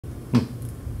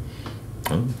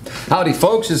Howdy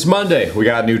folks, it's Monday. We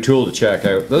got a new tool to check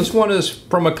out. This one is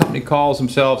from a company calls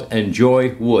themselves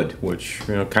EnjoyWood, which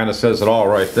kind of says it all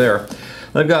right there.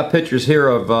 They've got pictures here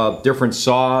of different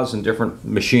saws and different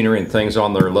machinery and things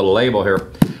on their little label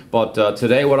here. But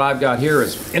today what I've got here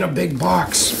is in a big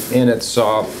box, and it's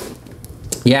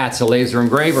it's a laser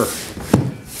engraver.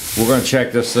 We're gonna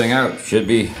check this thing out. Should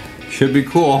be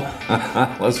cool.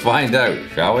 Let's find out,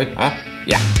 shall we? Huh?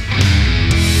 Yeah.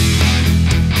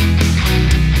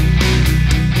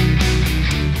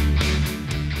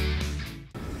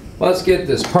 Let's get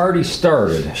this party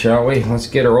started, shall we? Let's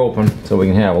get her open so we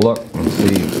can have a look and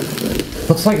see.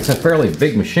 Looks like it's a fairly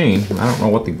big machine. I don't know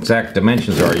what the exact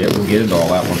dimensions are yet. We'll get into all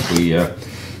that once we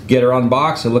get her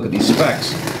unboxed and look at these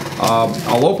specs.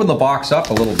 I'll open the box up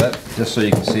a little bit just so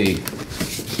you can see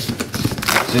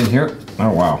what's in here.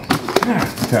 Oh wow.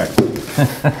 Okay.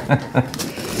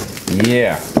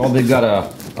 Yeah. Oh, they've got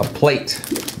a plate.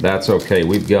 That's okay.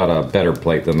 We've got a better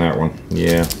plate than that one.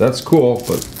 Yeah, that's cool,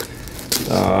 but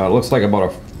looks like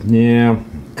about a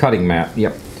cutting mat.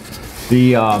 Yep.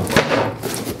 The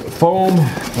foam.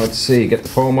 Let's see. Get the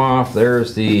foam off.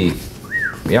 There's the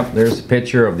there's the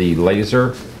picture of the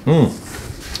laser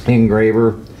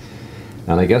engraver,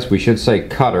 and I guess we should say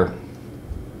cutter.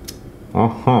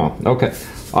 Okay.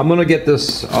 I'm gonna get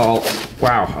this all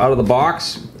out of the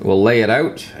box. We'll lay it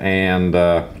out and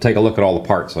take a look at all the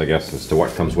parts, I guess, as to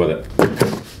what comes with it.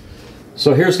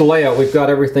 So here's the layout. We've got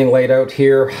everything laid out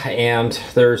here, and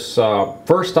there's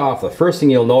first off, the first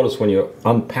thing you'll notice when you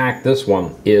unpack this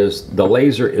one is the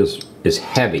laser is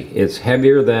heavy. It's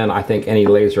heavier than I think any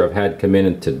laser I've had come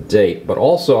in to date, but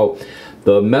also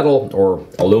the metal or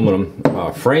aluminum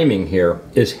framing here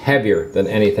is heavier than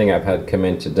anything I've had come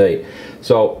in to date.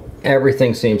 So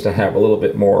everything seems to have a little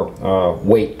bit more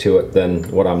weight to it than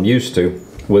what I'm used to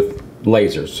with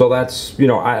lasers. So that's,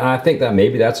 I think that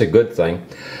maybe that's a good thing.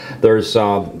 There's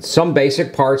some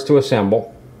basic parts to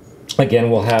assemble.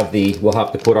 Again, we'll have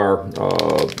to put our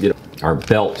our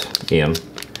belt in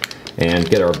and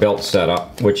get our belt set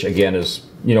up, which again is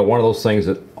one of those things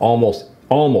that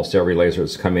almost every laser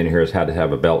that's come in here has had to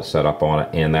have a belt set up on it,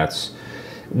 and that's,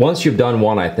 once you've done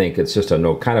one, I think it's just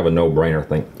a kind of a no-brainer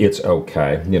thing. It's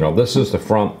okay. This is the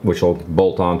front, which will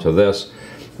bolt onto this.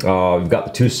 We've got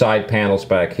the two side panels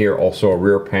back here, also a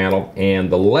rear panel, and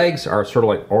the legs are sort of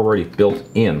like already built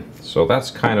in. So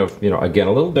that's kind of, again,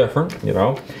 a little different,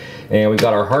 And we've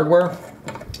got our hardware.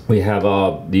 We have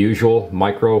the usual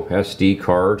micro SD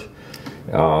card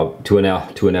to an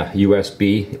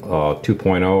USB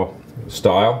 2.0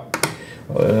 style.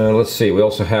 Let's see, we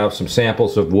also have some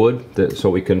samples of wood so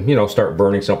we can, start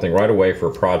burning something right away for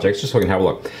projects, just so we can have a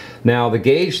look. Now, the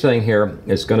gauge thing here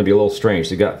is going to be a little strange.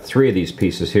 You've got 3 of these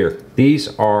pieces here.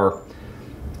 These are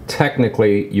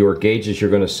technically your gauges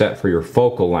you're going to set for your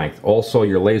focal length. Also,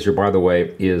 your laser, by the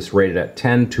way, is rated at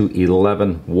 10 to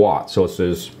 11 watts. So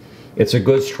it's a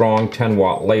good, strong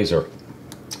 10-watt laser.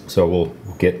 So we'll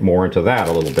get more into that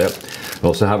a little bit. We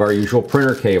also have our usual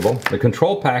printer cable. The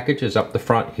control package is up the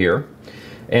front here.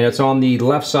 And it's on the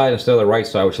left side instead of the right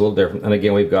side, which is a little different. And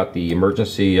again, we've got the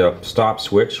emergency stop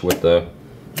switch with the,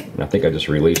 I think I just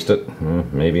released it.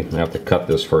 Maybe I have to cut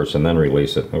this first and then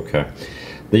release it. Okay.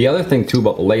 The other thing too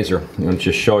about the laser, I'll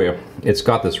just show you, it's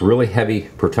got this really heavy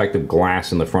protective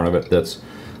glass in the front of it that's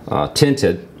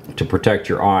tinted to protect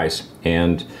your eyes.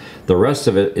 And the rest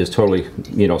of it is totally,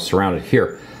 surrounded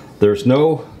here. There's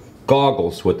no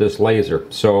goggles with this laser,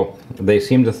 so they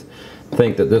seem to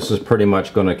think that this is pretty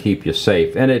much going to keep you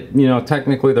safe, and it,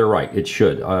 technically they're right. It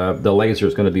should. The laser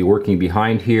is going to be working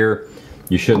behind here.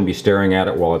 You shouldn't be staring at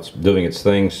it while it's doing its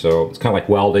thing. So it's kind of like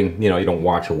welding. You don't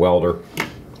watch a welder.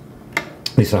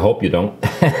 At least I hope you don't.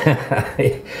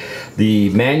 The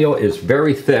manual is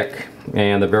very thick,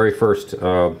 and the very first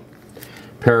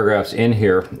paragraphs in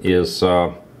here is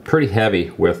pretty heavy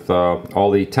with all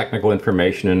the technical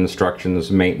information and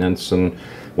instructions, maintenance, and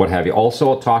what have you.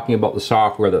 Also talking about the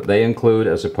software that they include,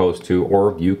 as opposed to,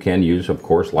 or you can use, of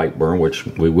course, Lightburn, which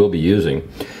we will be using.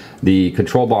 The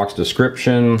control box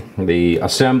description, the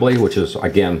assembly, which is,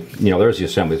 again, there's the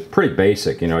assembly. It's pretty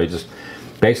basic. You just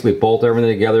basically bolt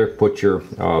everything together, put your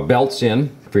belts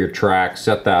in for your track,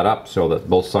 set that up so that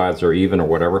both sides are even or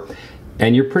whatever,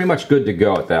 and you're pretty much good to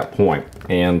go at that point.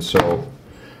 And so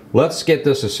let's get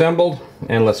this assembled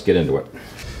and let's get into it.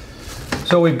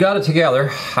 So we've got it together.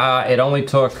 It only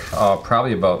took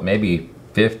probably about maybe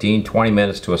 15-20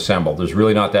 minutes to assemble. There's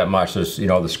really not that much. There's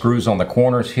the screws on the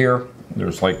corners here.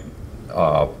 There's like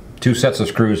 2 sets of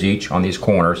screws each on these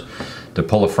corners. to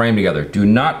pull the frame together. Do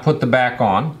not put the back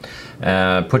on.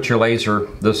 Put your laser,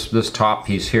 this top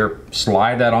piece here,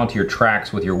 slide that onto your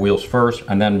tracks with your wheels first,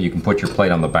 and then you can put your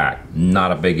plate on the back.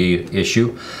 Not a big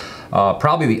issue.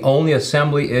 Probably the only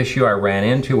assembly issue I ran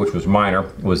into, which was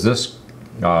minor, was this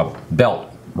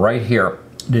belt right here.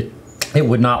 It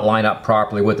would not line up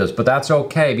properly with this, but that's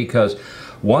okay, because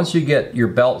once you get your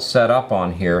belt set up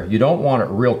on here, you don't want it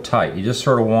real tight. You just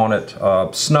sort of want it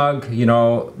snug, you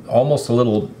know, almost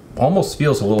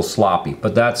feels a little sloppy,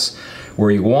 but that's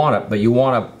where you want it. But you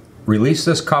want to release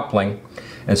this coupling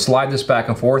and slide this back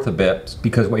and forth a bit,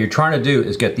 because what you're trying to do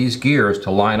is get these gears to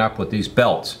line up with these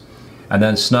belts, and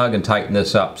then snug and tighten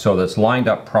this up so that it's lined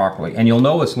up properly. And you'll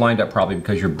know it's lined up properly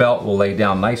because your belt will lay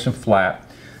down nice and flat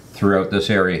throughout this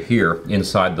area here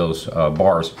inside those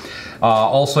bars.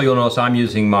 Also, you'll notice I'm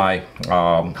using my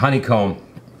honeycomb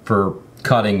for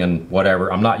cutting and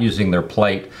whatever. I'm not using their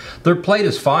plate. Their plate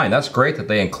is fine. That's great that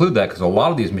they include that, because a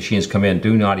lot of these machines come in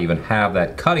do not even have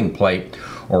that cutting plate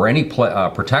or any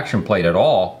protection plate at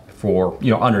all for,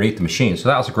 you know, underneath the machine. So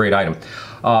that was a great item.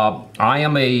 I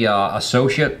am a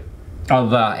associate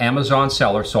of Amazon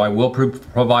seller, so I will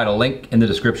provide a link in the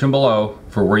description below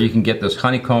for where you can get this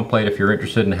honeycomb plate if you're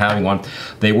interested in having one.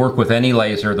 They work with any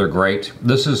laser. They're great.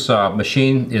 This is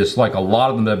machine is like a lot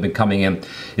of them that have been coming in.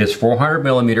 It's 400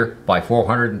 millimeter by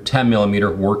 410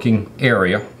 millimeter working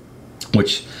area,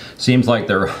 which seems like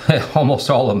they're almost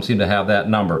all of them seem to have that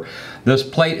number. This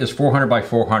plate is 400 by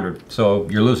 400, so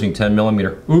you're losing 10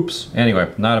 millimeter. Oops.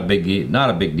 Anyway, not a big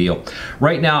deal.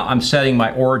 Right now, I'm setting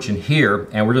my origin here,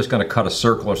 and we're just going to cut a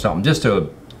circle or something, just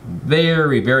to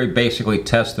very, very basically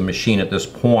test the machine at this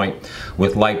point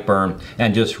with light burn,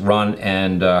 and just run,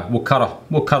 and we'll cut a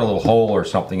little hole or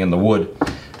something in the wood.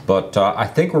 But I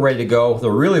think we're ready to go. There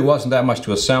really wasn't that much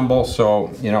to assemble,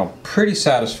 so, you know, pretty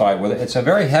satisfied with it. It's a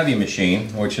very heavy machine,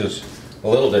 which is a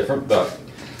little different, but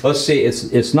let's see.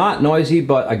 It's not noisy,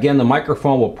 but again, the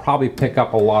microphone will probably pick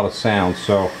up a lot of sound,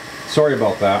 so sorry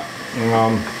about that.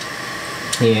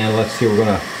 And let's see,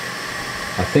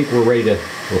 I think we're ready to,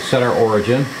 we'll set our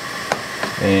origin,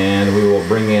 and we will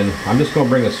bring in, I'm just going to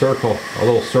bring a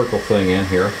little circle thing in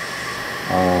here.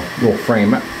 We'll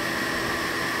frame it.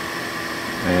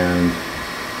 And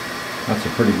that's a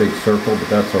pretty big circle, but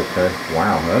that's okay.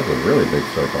 Wow, that's a really big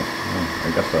circle.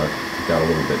 I guess I got a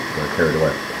little bit carried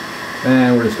away.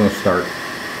 And we're just going to start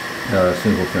as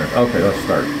soon as we're finished. Okay, let's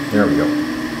start. There we go.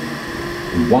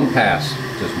 One pass,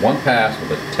 just one pass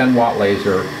with a 10-watt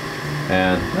laser,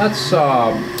 and that's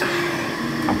about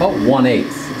 1/8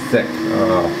 thick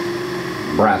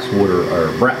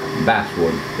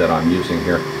basswood that I'm using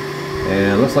here.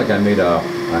 And it looks like I made a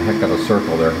heck of a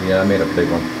circle there. Yeah, I made a big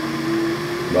one.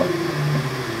 But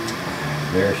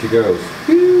there she goes.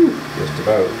 Whew, just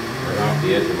about right off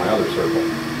the edge of my other circle.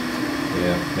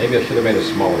 Yeah, maybe I should have made a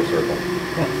smaller circle.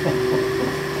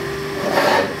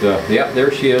 But, yep,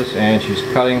 there she is, and she's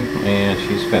cutting, and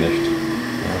she's finished.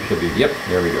 Now should be, yep,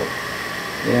 there we go.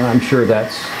 And I'm sure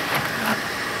that's,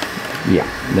 yeah,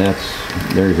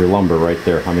 there's your lumber right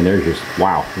there. I mean, there's just,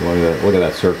 wow, look at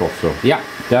that circle. So, yeah,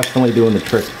 definitely doing the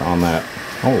trick on that.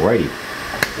 Alrighty.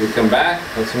 We come back,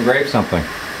 let's engrave something.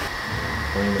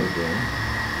 Frame it again.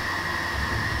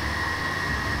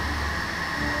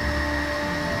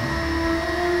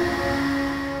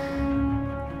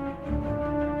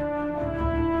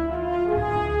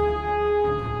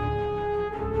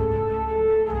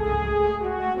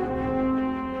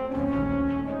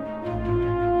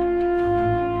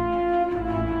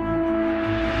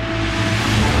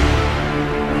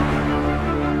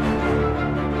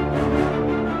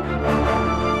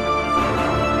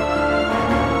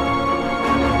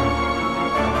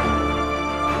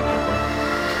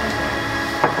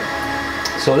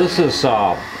 So this is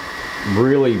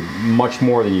really much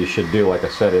more than you should do. Like I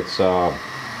said, it's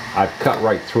I've cut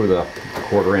right through the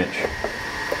 1/4 inch,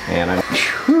 and I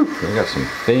got some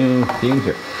themes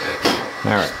here.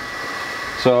 All right,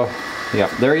 so yeah,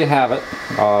 there you have it.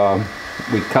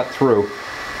 We cut through.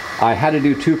 I had to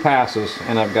do 2 passes,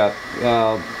 and I've got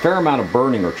a fair amount of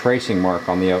burning or tracing mark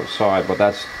on the outside, but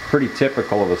that's pretty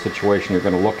typical of the situation you're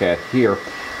going to look at here.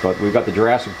 But we've got the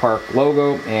Jurassic Park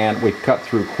logo, and we've cut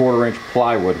through 1/4 inch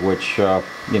plywood, which,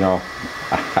 you know,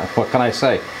 what can I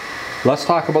say? Let's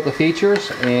talk about the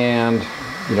features and,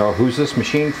 you know, who's this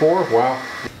machine for? Well,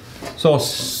 So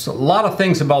a lot of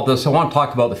things about this. I want to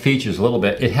talk about the features a little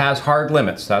bit. It has hard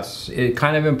limits. That's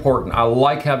kind of important. I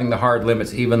like having the hard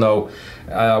limits, even though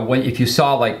if you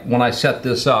saw, like when I set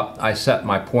this up, I set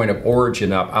my point of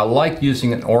origin up. I like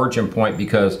using an origin point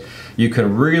because you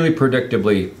can really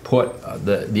predictably put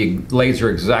the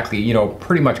laser exactly, you know,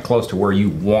 pretty much close to where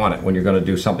you want it when you're going to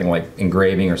do something like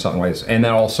engraving or something like this. And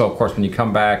then also, of course, when you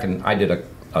come back, and I did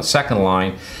a second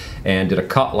line and did a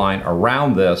cut line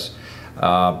around this,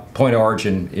 point of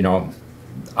origin, you know,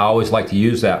 I always like to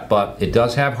use that, but it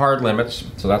does have hard limits,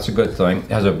 so that's a good thing. It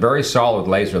has a very solid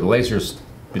laser. The laser's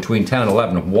between 10 and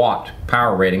 11 watt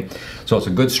power rating, so it's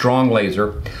a good strong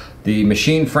laser. The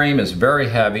machine frame is very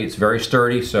heavy, it's very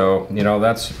sturdy, so you know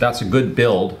that's a good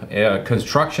build.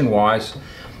 Construction wise,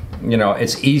 you know,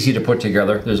 it's easy to put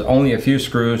together. There's only a few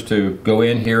screws to go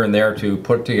in here and there to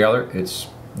put it together. It's,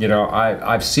 you know,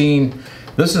 I've seen,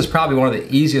 this is probably one of the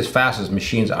easiest, fastest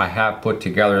machines I have put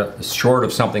together, short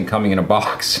of something coming in a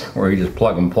box where you just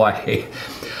plug and play.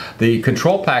 The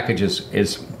control package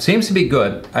seems to be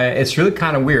good. It's really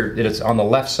kind of weird that it's on the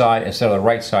left side instead of the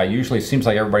right side. Usually it seems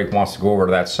like everybody wants to go over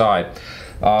to that side.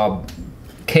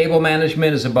 Cable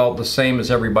management is about the same as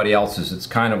everybody else's. It's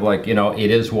kind of like, you know, it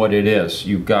is what it is.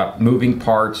 You've got moving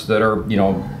parts that are, you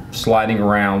know, sliding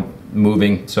around,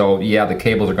 moving. So yeah, the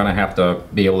cables are going to have to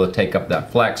be able to take up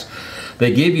that flex.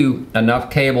 They give you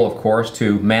enough cable, of course,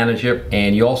 to manage it,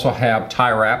 and you also have tie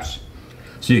wraps,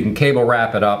 so you can cable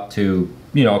wrap it up to,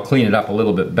 you know, clean it up a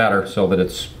little bit better, so that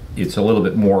it's a little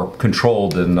bit more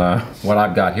controlled than what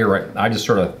I've got here. Right, I just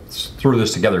sort of threw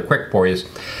this together quick for you.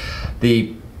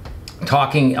 The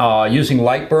using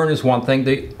Lightburn is one thing.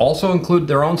 They also include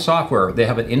their own software. They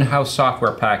have an in-house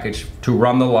software package to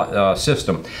run the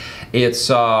system.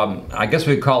 It's, I guess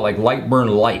we'd call it like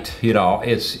Lightburn Light, you know.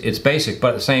 It's basic, but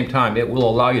at the same time, it will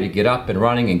allow you to get up and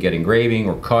running and get engraving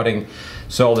or cutting.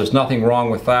 So there's nothing wrong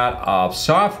with that.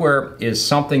 Software is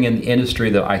something in the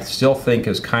industry that I still think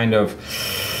is kind of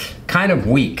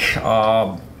weak.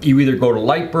 You either go to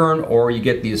Lightburn or you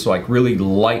get these like really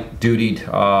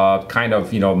light-dutied, kind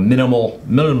of, you know,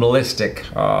 minimalistic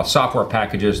software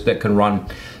packages that can run,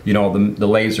 you know, the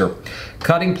laser.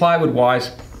 Cutting plywood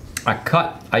wise,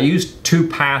 I used 2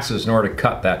 passes in order to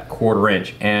cut that 1/4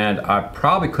 inch, and I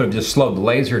probably could have just slowed the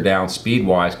laser down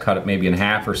speed-wise, cut it maybe in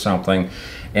half or something,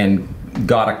 and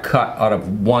got a cut out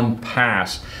of 1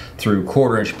 pass through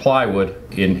 1/4 inch plywood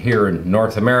here in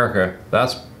North America.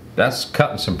 That's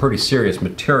cutting some pretty serious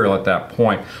material at that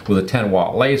point with a 10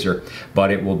 watt laser, but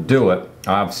it will do it.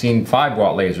 I've seen 5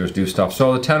 watt lasers do stuff,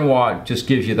 so the 10 watt just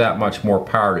gives you that much more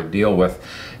power to deal with.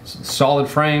 Solid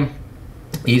frame,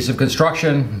 ease of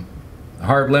construction,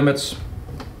 hard limits,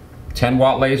 10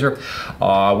 watt laser.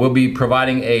 We'll be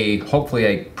providing hopefully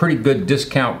a pretty good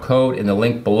discount code in the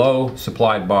link below,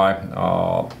 supplied by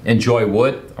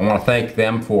EnjoyWood. I want to thank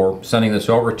them for sending this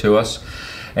over to us,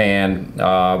 and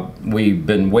we've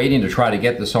been waiting to try to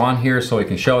get this on here so we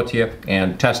can show it to you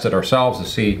and test it ourselves to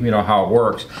see, you know, how it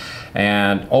works.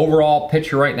 And overall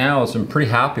picture right now is I'm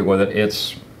pretty happy with it.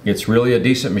 It's really a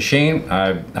decent machine.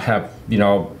 I have, you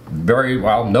know,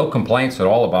 no complaints at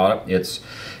all about it.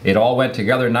 It all went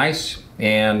together nice,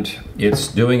 and it's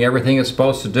doing everything it's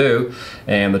supposed to do.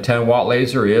 And the 10 watt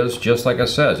laser is, just like I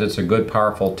said, it's a good,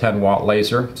 powerful 10 watt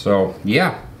laser. So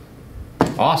yeah,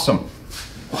 awesome.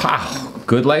 Wow,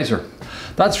 good laser.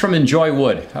 That's from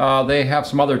EnjoyWood. They have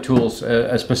some other tools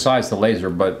besides the laser,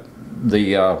 but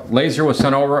the laser was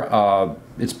sent over.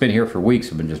 It's been here for weeks.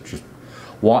 I've been just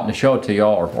wanting to show it to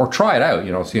y'all, or try it out,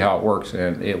 you know, see how it works,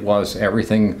 and it was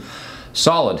everything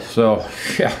solid. So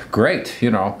yeah, great, you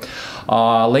know.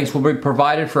 Links will be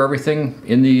provided for everything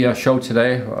in the show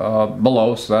today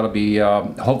below, so that'll be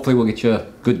hopefully we'll get you a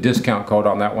good discount code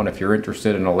on that one if you're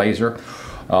interested in a laser.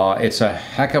 It's a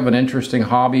heck of an interesting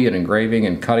hobby, and engraving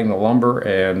and cutting the lumber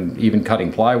and even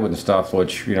cutting plywood and stuff,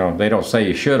 which, you know, they don't say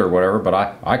you should or whatever, but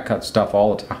I cut stuff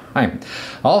all the time.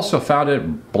 I also found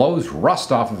it blows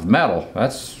rust off of metal.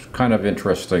 That's kind of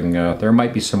interesting. There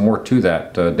might be some more to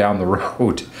that down the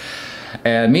road.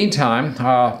 And meantime,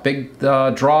 big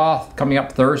draw coming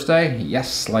up Thursday.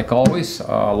 Yes, like always,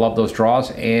 love those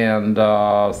draws. And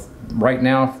right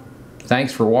now,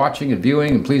 thanks for watching and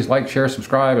viewing, and please like, share,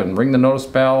 subscribe, and ring the notice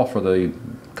bell for the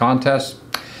contest.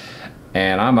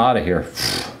 And I'm out of here.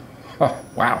 Oh,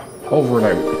 wow, over and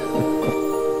out.